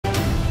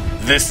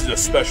This is a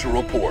special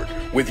report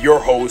with your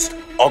host,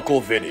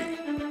 Uncle Vinny.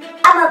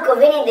 I'm Uncle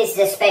Vinny and this is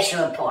a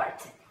special report.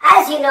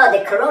 As you know,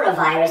 the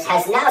coronavirus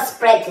has now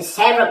spread to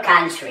several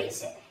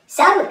countries.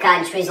 Some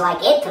countries,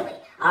 like Italy,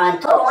 are on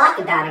total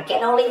lockdown and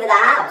cannot leave the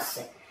house.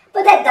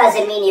 But that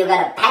doesn't mean you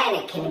gotta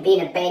panic and be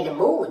in a bad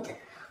mood.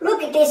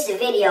 Look at this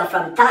video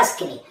from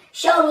Tuscany,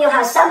 showing you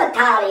how some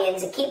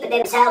Italians are keeping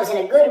themselves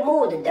in a good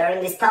mood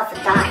during this tough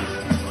time.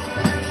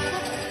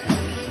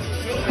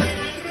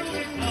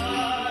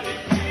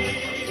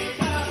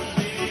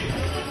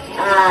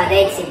 Ah,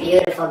 that's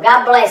beautiful.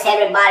 God bless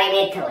everybody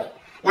in Italy.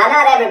 Now,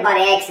 not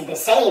everybody acts the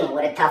same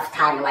with a tough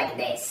time like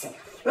this.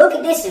 Look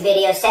at this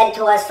video sent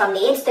to us from the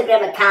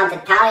Instagram account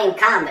Italian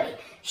Comedy,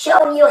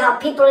 showing you how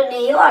people in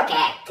New York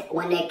act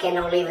when they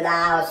cannot leave the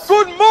house.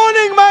 Good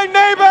morning, my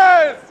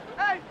neighbors!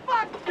 Hey,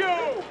 fuck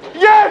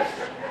you!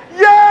 Yes!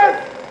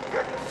 Yes!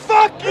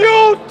 Fuck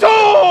you too!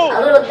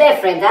 A little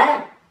different,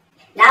 huh?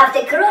 Now, if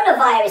the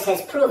coronavirus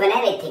has proven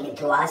anything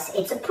to us,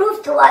 it's a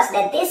proof to us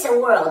that this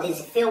world is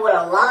filled with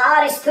a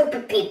lot of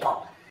stupid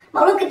people.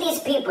 But look at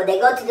these people. They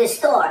go to the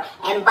store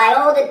and buy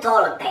all the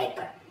toilet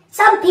paper.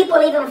 Some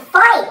people even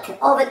fight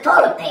over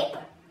toilet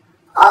paper.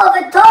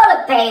 Over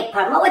toilet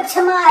paper? But what's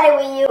the matter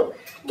with you?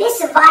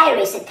 This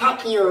virus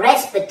attacking your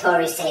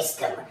respiratory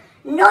system.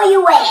 Know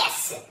your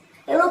ass.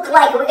 It looks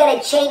like we're going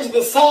to change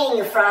the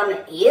saying from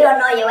you don't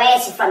know your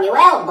ass from your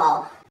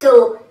elbow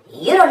to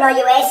you don't know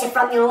your ass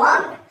from your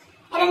lung.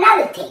 And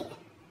another thing,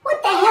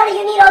 what the hell do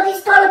you need all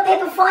this toilet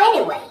paper for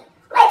anyway?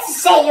 Let's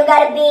say you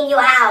gotta be in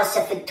your house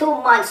for 2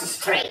 months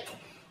straight.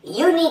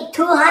 You need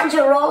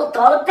 200 roll of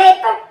toilet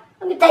paper?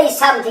 Let me tell you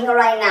something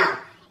right now.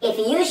 If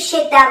you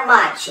shit that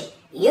much,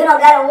 you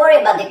don't gotta worry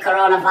about the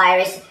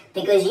coronavirus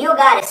because you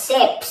got a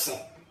SIPS.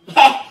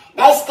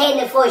 That's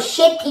standing for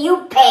shit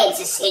you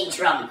pants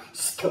syndrome,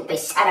 stupid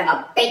son of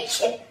a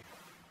bitch.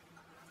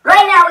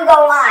 Right now we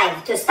go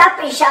live to Stop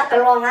and Shop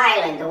in Long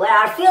Island, where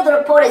our field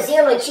reporter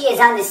Zia Lucia is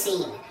on the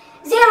scene.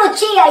 Zia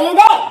Lucia, are you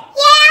there?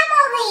 Yeah, I'm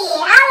over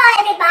here. Hello,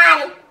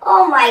 everybody.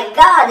 Oh my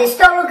God, the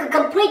store looks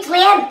completely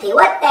empty.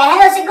 What the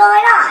hell is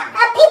going on?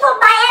 People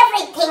buy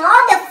everything,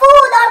 all the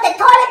food, all the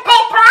toilet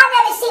paper. I've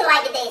never seen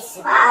like this.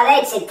 Wow,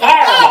 that's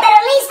terrible. Yeah, but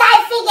at least I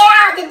figured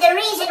out the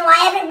reason why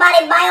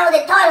everybody buy all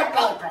the toilet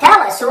paper. Tell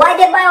us, why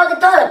they buy all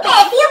the toilet paper?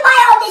 Yeah, if you buy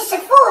all this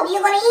food,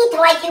 you're gonna eat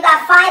like you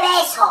got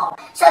 5 assholes.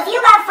 So if you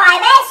got 5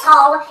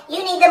 assholes,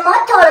 you need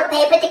more toilet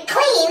paper to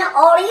clean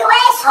all of your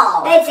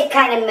assholes. That's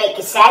kind of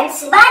making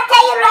sense. But I'll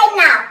tell you right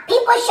now,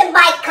 people should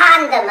buy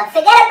condom.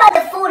 Forget about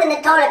the food and the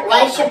toilet paper.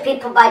 Why should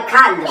people buy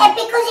condoms? Yeah,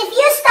 because if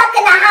you're stuck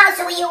in the house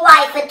with your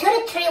wife for 2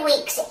 to 3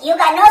 weeks, you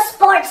got no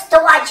sports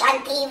to watch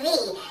on TV,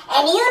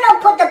 and you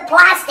don't put the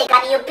plastic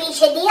on your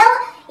piece of deal,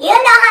 you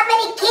know how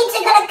many kids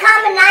are gonna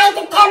come in 9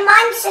 to 10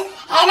 months?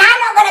 And I'm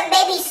not gonna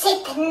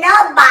babysit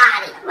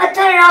nobody. But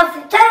turn it off,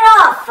 turn it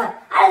off. I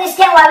don't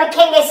understand why we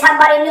can't get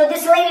somebody new.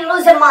 This lady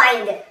lose her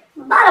mind.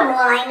 Bottom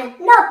line,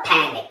 no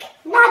panic.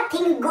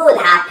 Nothing good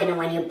happens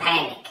when you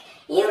panic.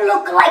 You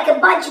look like a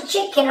bunch of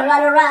chicken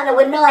running around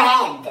with no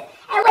head.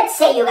 And let's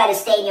say you gotta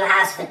stay in your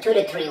house for 2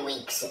 to 3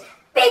 weeks.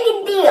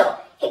 Big deal.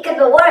 It could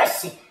be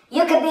worse.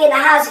 You could be in the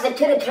house for 2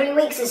 to 3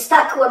 weeks and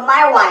stuck with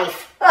my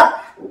wife.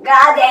 Oh,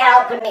 God, they're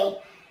helping me.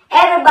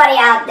 Everybody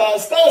out there,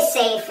 stay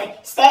safe,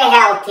 stay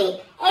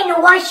healthy,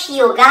 and wash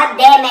your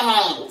goddamn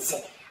hands.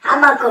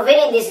 I'm Uncle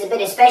Vinny, and this has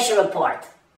been a special report.